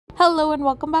Hello and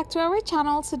welcome back to our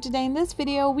channel. So today in this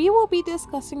video we will be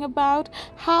discussing about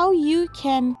how you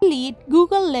can delete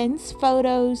Google Lens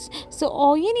photos. So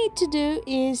all you need to do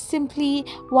is simply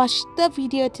watch the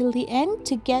video till the end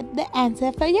to get the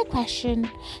answer for your question.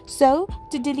 So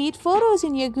to delete photos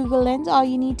in your Google Lens, all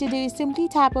you need to do is simply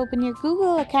tap open your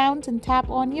Google account and tap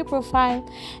on your profile.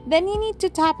 Then you need to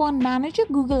tap on manage your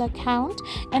Google account,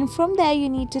 and from there you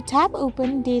need to tap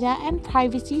open data and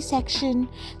privacy section.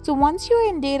 So once you're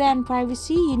in data and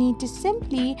privacy, you need to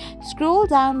simply scroll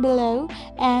down below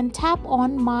and tap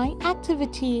on my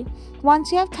activity.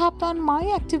 Once you have tapped on my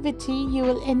activity, you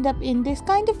will end up in this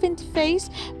kind of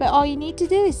interface where all you need to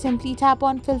do is simply tap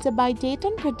on filter by date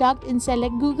and product and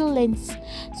select Google Lens.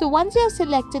 So once you have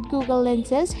selected Google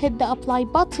Lenses, hit the apply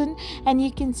button and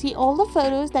you can see all the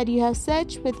photos that you have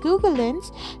searched with Google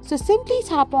Lens. So simply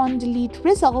tap on delete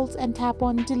results and tap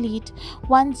on delete.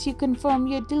 Once you confirm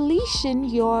your deletion,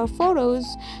 your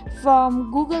photos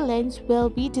from Google Lens will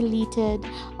be deleted.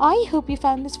 I hope you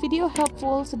found this video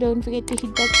helpful, so don't forget to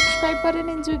hit that subscribe button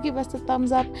and do give us a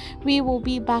thumbs up. We will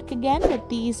be back again with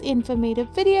these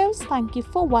informative videos. Thank you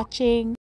for watching.